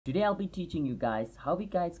Today I'll be teaching you guys how we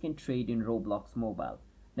guys can trade in Roblox Mobile.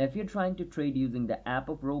 Now if you're trying to trade using the app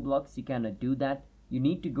of Roblox, you cannot do that. You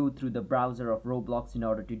need to go through the browser of Roblox in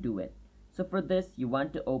order to do it. So for this, you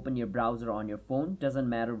want to open your browser on your phone, doesn't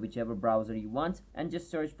matter whichever browser you want, and just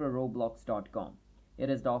search for roblox.com. It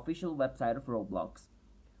is the official website of Roblox.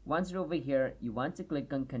 Once you're over here, you want to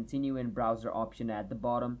click on continue in browser option at the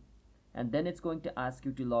bottom, and then it's going to ask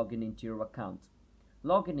you to log in into your account.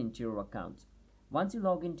 Log in into your account. Once you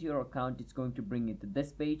log into your account, it's going to bring you to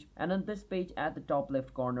this page, and on this page at the top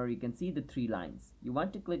left corner you can see the three lines. You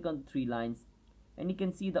want to click on the three lines and you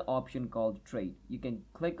can see the option called trade. You can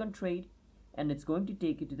click on trade and it's going to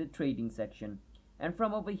take you to the trading section, and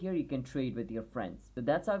from over here you can trade with your friends. So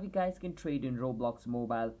that's how you guys can trade in Roblox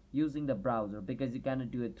Mobile using the browser, because you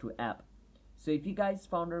cannot do it through app. So if you guys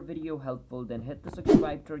found our video helpful, then hit the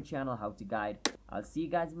subscribe to our channel How to Guide. I'll see you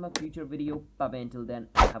guys in my future video. Bye bye, until then,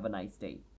 have a nice day.